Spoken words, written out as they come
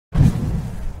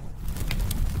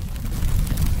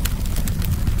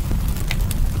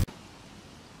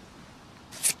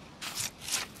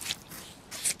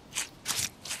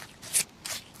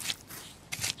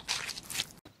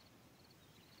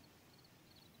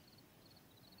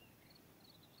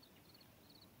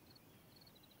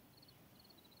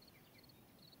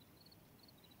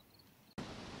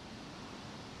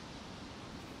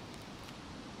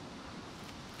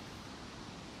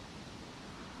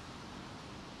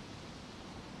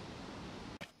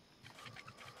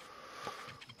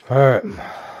Alright.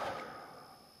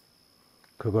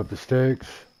 Cook up the steaks.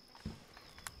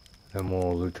 Then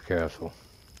we'll loot the castle.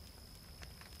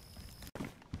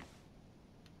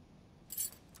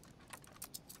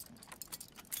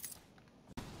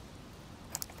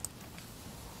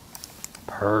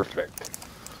 Perfect.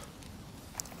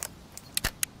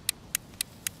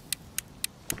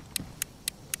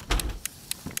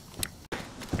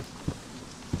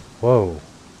 Whoa.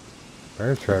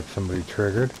 Bear trap somebody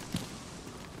triggered.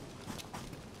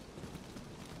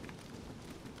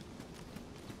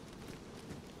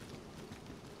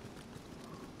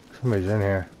 Somebody's in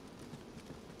here.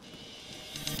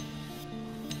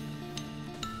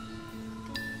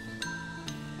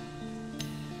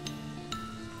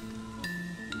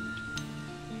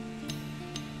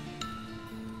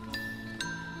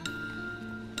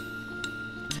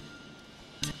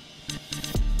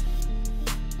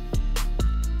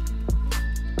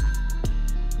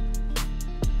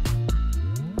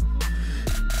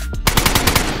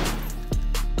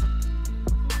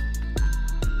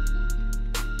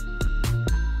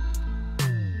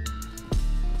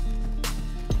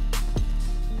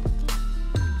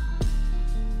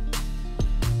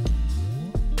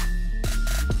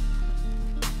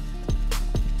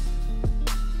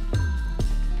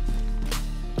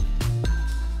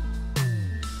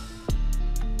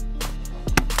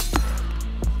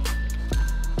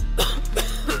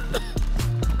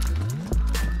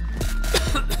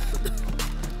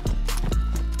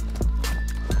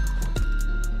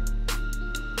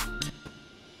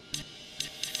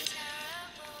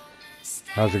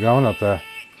 How's it going up there?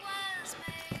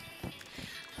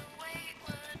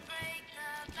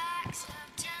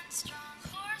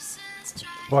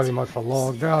 Buddy must have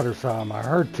logged out or something. I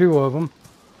heard two of them.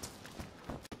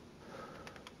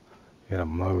 Get a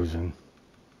Mosin.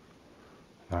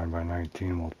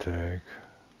 9x19 will take.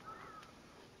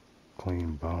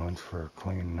 Clean bones for a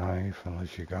clean knife,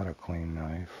 unless you got a clean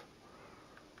knife.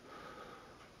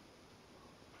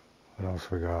 What else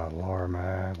we got? Lower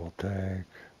mag will take.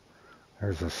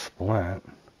 There's a splint.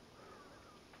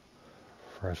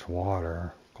 Fresh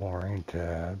water. Chlorine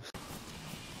tabs.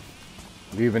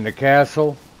 Leaving the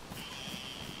castle.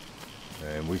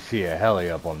 And we see a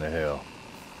heli up on the hill.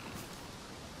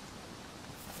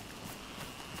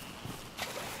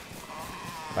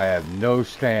 I have no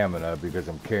stamina because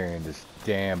I'm carrying this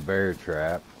damn bear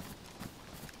trap.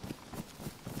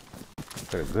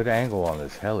 Got a good angle on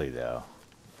this heli though.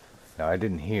 Now I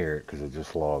didn't hear it because I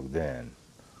just logged in.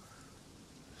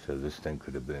 So this thing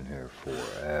could have been here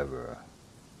forever.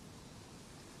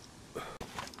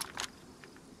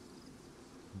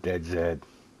 DayZ.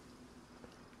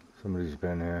 Somebody's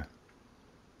been here.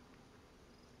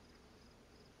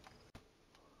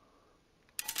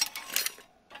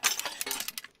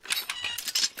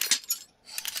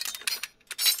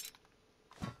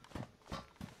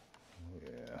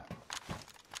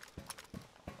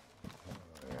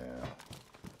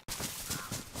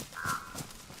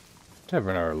 Have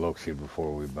another look-see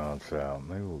before we bounce out.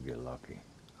 Maybe we'll get lucky.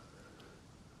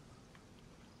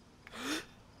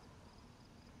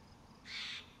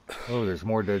 Oh, there's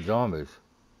more dead zombies.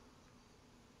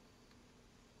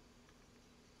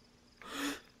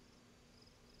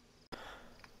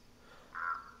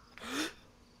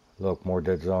 Look, more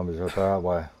dead zombies up that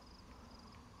way.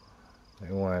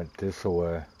 They went this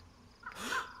way.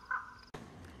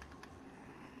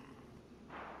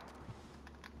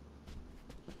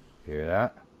 Hear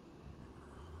that?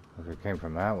 Look, it came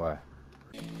from that way.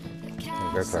 I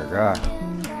think that's our guy.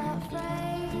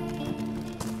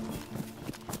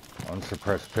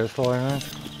 Unsuppressed pistol, I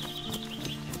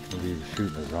think. Maybe he's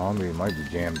shooting a zombie. He might be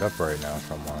jammed up right now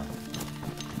somewhere.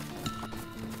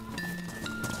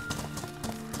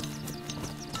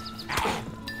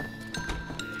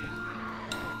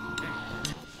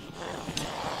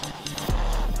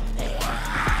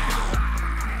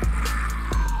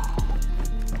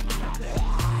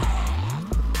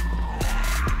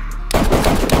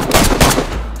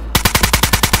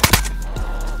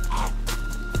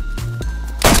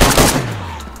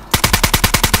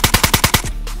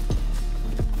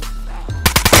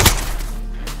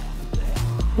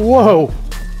 Whoa!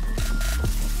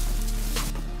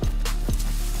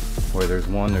 Wait, there's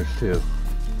one, there's two.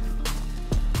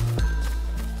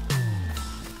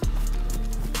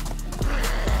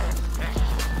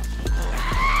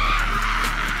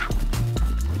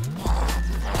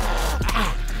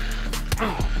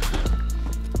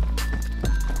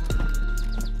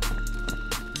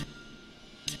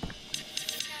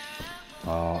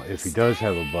 If he does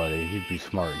have a buddy, he'd be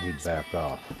smart and he'd back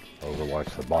off.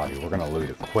 Overwatch the body. We're gonna loot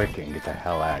it quick and get the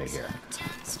hell out of here.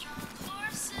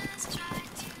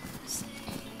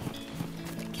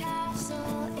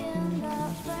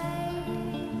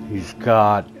 He's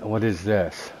got, what is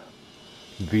this?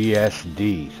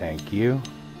 VSD, thank you.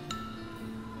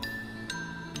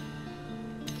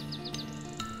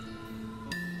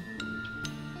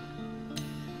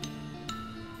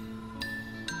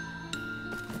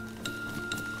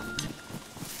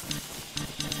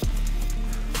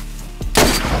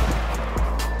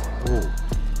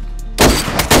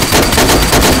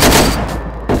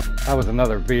 That was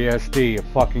another VSD, a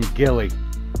fucking ghillie.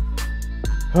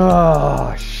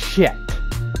 Oh, shit.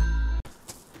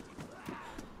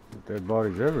 Dead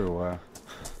bodies everywhere.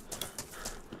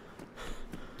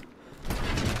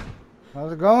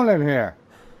 How's it going in here?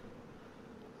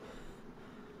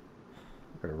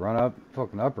 I could have run up,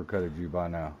 fucking uppercutted you by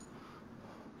now.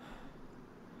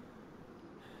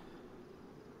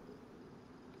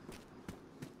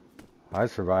 Hi,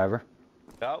 Survivor.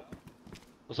 Yo.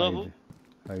 What's up, boo?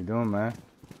 How you doing, man?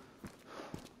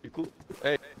 You cool?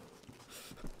 Hey.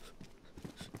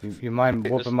 You mind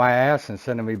whooping my ass and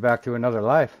sending me back to another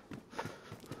life?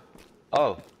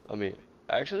 Oh, I mean,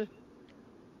 actually?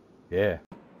 Yeah.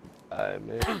 Alright,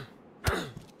 man.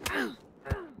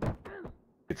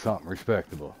 It's something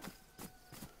respectable.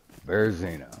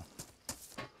 Berezino.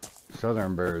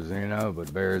 Southern Berezino, but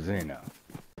Berezino.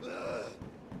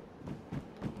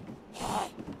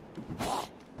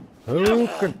 Who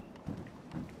could...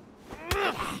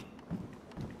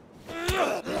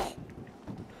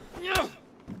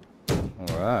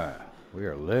 Alright, we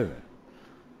are living.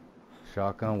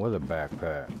 Shotgun with a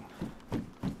backpack.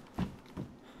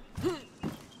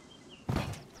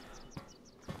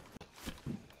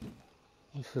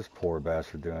 What's this poor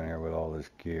bastard doing here with all this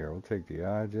gear? We'll take the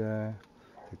IJ,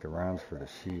 take the rounds for the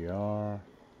CR.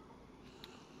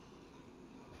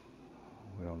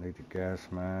 We don't need the gas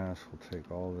mask. We'll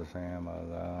take all this ammo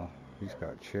though. He's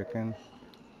got chicken.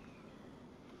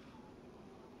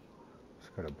 He's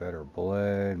got a better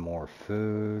blade, more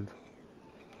food.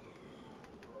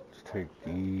 Let's take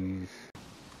these.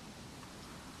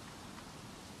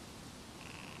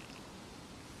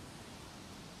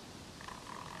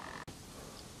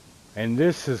 And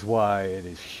this is why it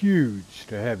is huge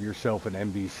to have yourself an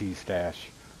NBC stash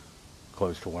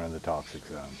close to one of the toxic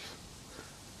zones.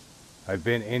 I've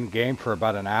been in game for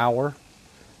about an hour,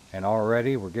 and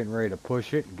already we're getting ready to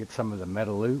push it and get some of the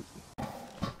meta loot.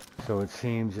 So it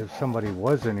seems if somebody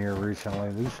was in here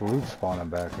recently, these loot spawning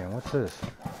back in. What's this?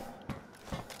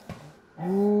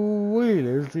 Ooh wee,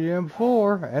 there's the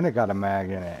M4, and it got a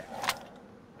mag in it.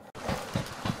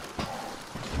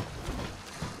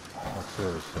 What's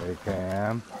this?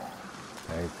 AKM?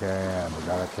 AKM, we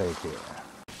gotta take it.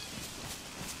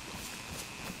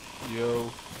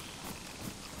 Yo.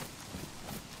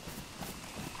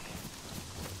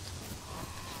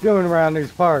 Doing around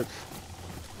these parts?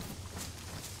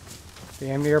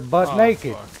 Damn near butt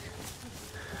naked.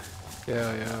 Fuck.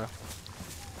 Yeah.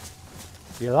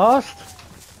 You lost?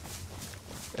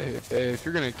 Hey, if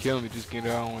you're gonna kill me, just get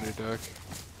out. I don't want to duck.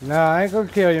 No, I ain't gonna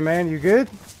kill you, man. You good?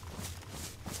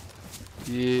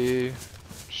 Yeah.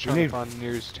 Just trying to find the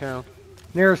nearest town.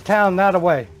 Nearest town, that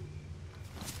away.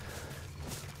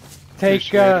 Take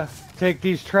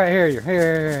these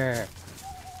here.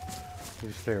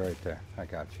 You stay right there. I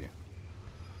got you.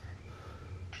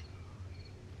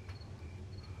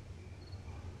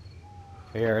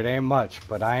 Here, it ain't much,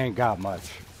 but I ain't got much,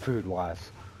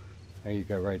 food-wise. There you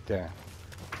go, right there.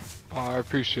 Oh, I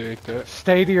appreciate that.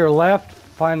 Stay to your left,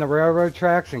 find the railroad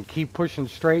tracks, and keep pushing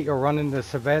straight. You'll run into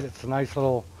Civet. It's a nice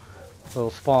little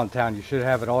spawn town. You should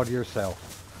have it all to yourself.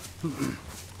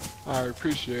 I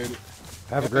appreciate it.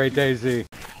 Have a great day, Z.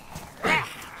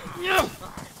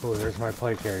 Oh, there's my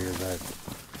plate carrier bag.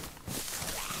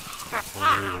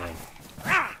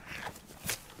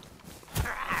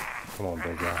 Come on,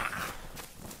 big guy.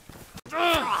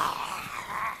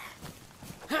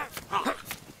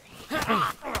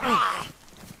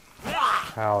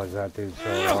 How is that dude so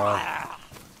alive?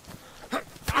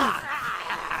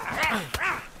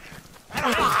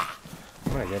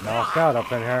 I'm gonna get knocked out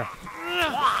up in here.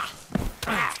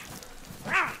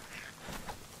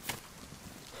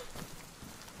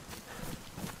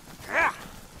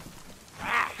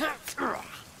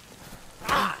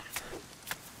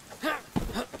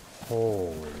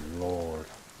 Holy Lord.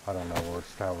 I don't know where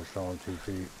this tower's showing 2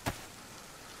 feet.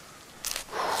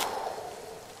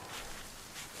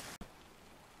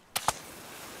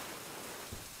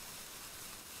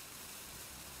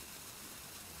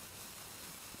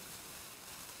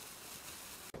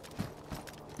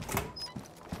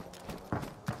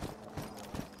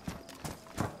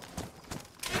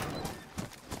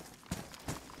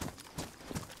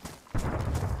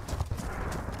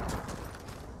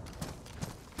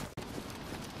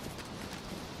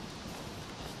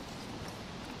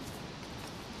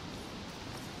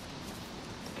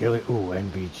 Gilly, ooh,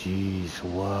 NVGs,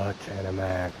 what?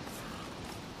 Animac.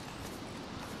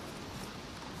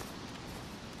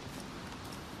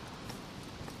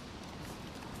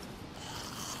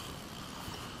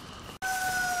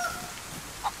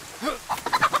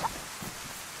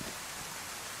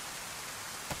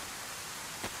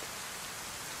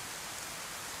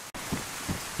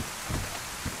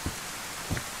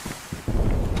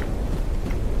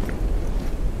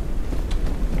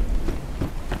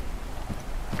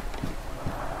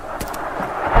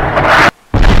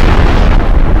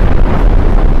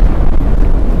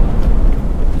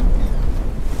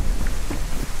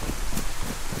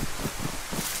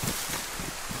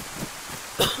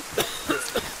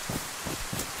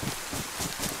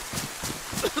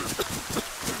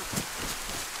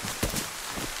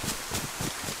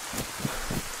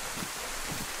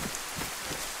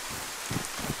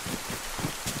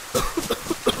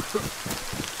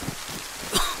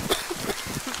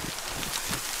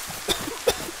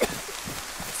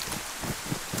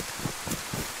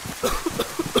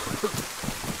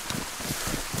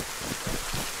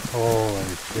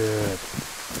 Holy shit.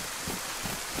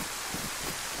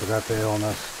 Forgot the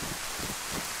illness.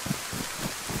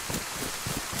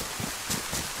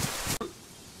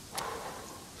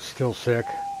 Still sick.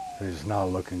 It is not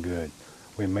looking good.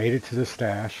 We made it to the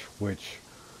stash, which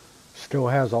still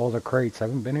has all the crates. I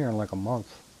haven't been here in like a month.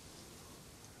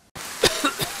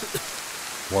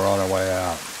 We're on our way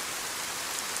out.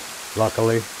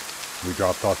 Luckily, we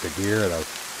dropped off the gear at a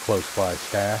close by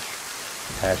stash.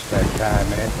 Hashtag time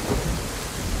in.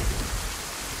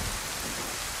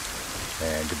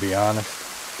 And to be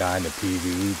honest, dying to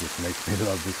PvE just makes me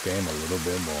love this game a little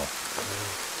bit more.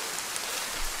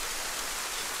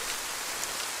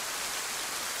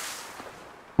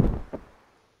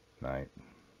 Night.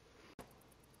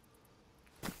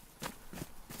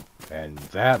 And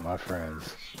that, my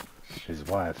friends, is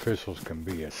why officials can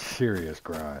be a serious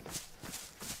grind.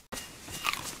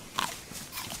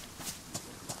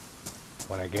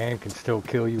 When a game can still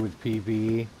kill you with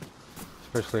PvE,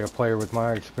 especially a player with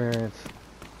my experience,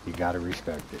 you gotta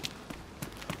respect it.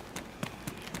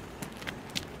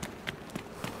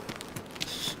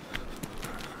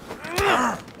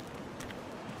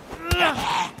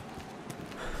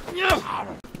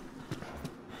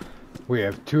 We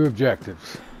have two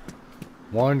objectives.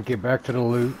 One, get back to the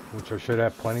loot, which I should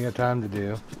have plenty of time to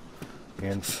do. The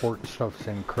important stuff's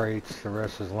in crates, the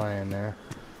rest is laying there,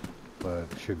 but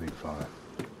it should be fine.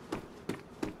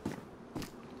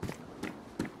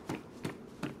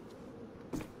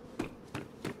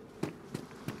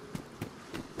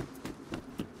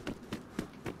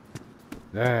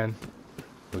 Then,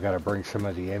 we gotta bring some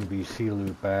of the NBC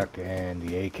loot back and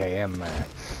the AKM max.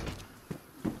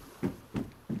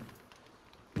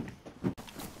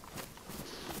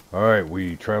 Alright,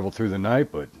 we traveled through the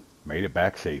night, but made it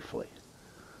back safely.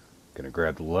 Gonna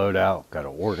grab the loadout, gotta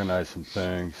organize some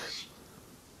things,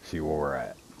 see where we're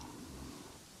at.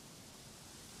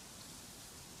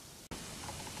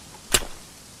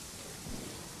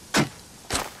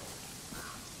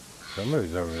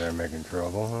 Somebody's over there making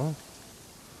trouble, huh?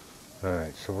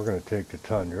 Alright, so we're going to take the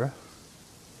Tundra.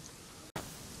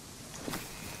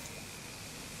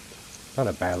 Not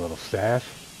a bad little stash.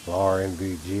 All our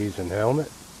NVGs and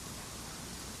helmet.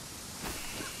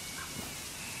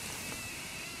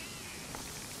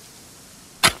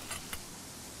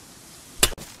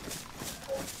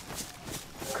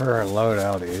 Current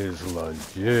loadout is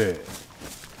legit.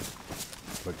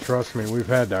 But trust me, we've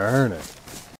had to earn it.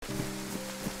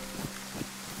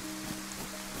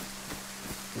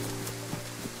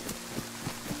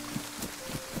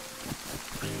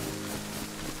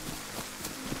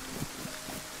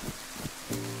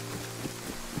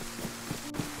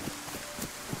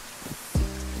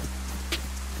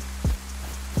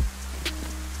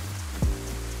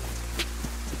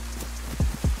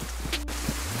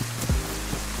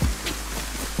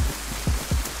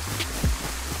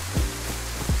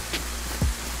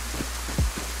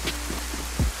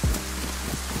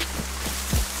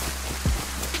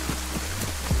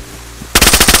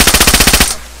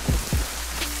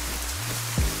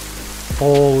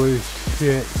 Holy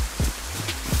shit.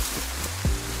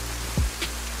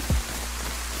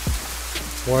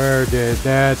 Where did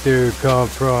that dude come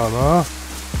from, huh?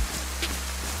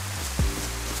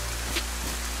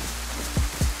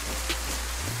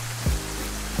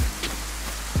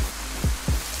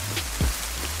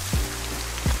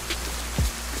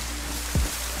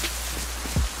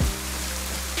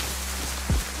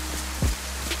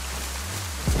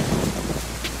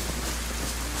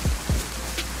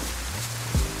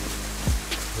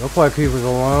 Looked like he was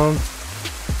alone.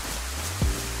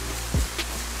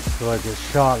 feel like it's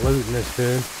shot looting this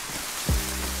dude.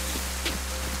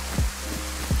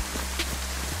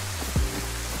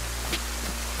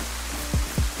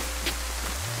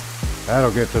 That'll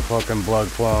get the fucking blood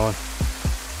flowing.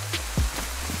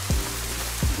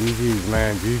 GG's,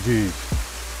 man, GG's.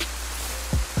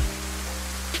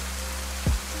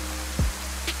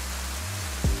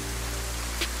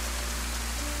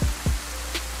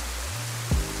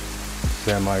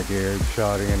 Semi-geared,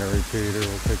 shoddy, and a repeater.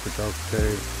 We'll take the duct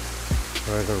tape.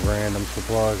 Other random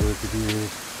supplies we could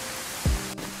use.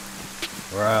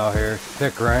 We're out here,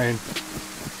 thick rain.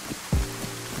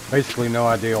 Basically no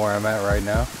idea where I'm at right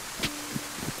now.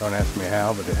 Don't ask me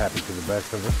how, but it happened to the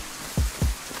best of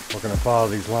us. We're gonna follow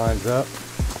these lines up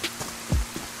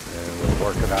and we'll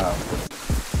work it out.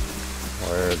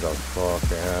 Where the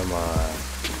fuck am I?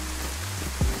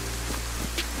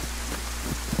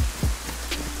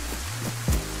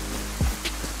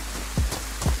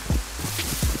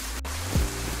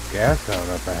 Gas zone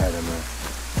up ahead of me.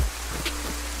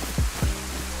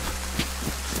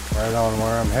 Right on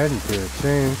where I'm heading to, it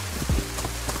seems.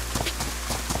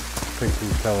 Take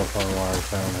these telephone wires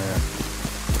down here.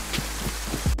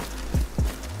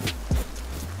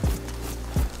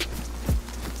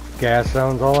 Gas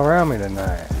zones all around me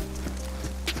tonight.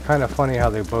 It's kind of funny how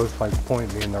they both like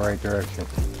point me in the right direction.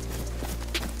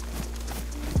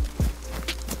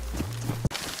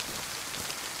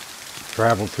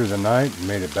 Traveled through the night and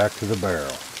made it back to the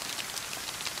barrel.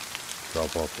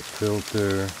 Drop off the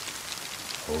filter.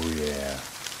 Oh yeah.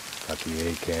 Got the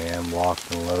AKM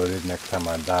locked and loaded. Next time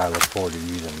I die, I look forward to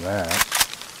using that.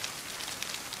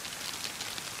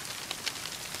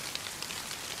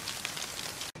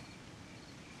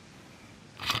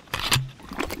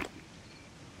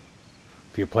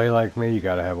 If you play like me, you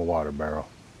gotta have a water barrel.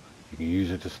 You can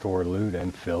use it to store loot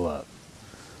and fill up.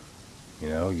 You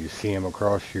know, you see them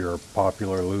across your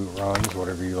popular loot runs,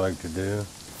 whatever you like to do.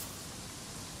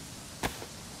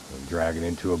 And drag it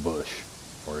into a bush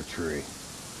or a tree.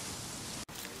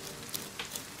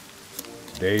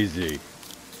 DayZ.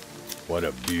 What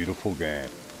a beautiful game.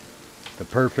 The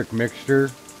perfect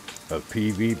mixture of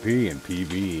PvP and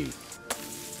PvE.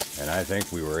 And I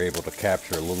think we were able to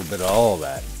capture a little bit of all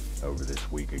that over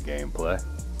this week of gameplay.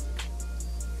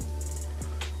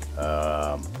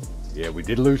 Yeah, we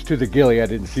did lose to the ghillie. I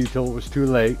didn't see till it was too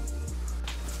late.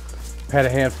 Had a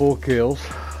handful of kills.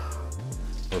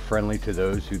 We're friendly to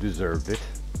those who deserved it.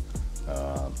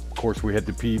 Of course, we had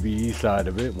the PvE side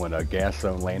of it when a gas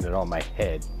zone landed on my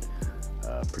head.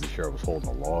 Pretty sure I was holding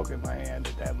a log in my hand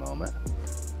at that moment.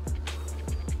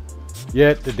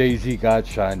 Yet, the DayZ gods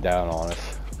shine down on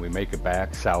us. We make it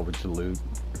back, salvage the loot.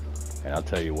 And I'll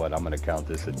tell you what, I'm going to count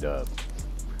this a dub.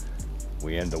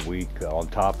 We end the week on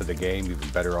top of the game, even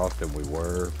better off than we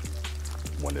were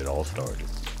when it all started.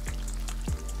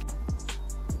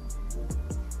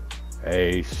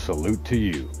 A salute to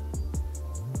you,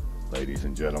 ladies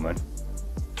and gentlemen.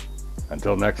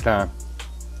 Until next time,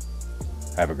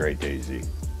 have a great DayZ.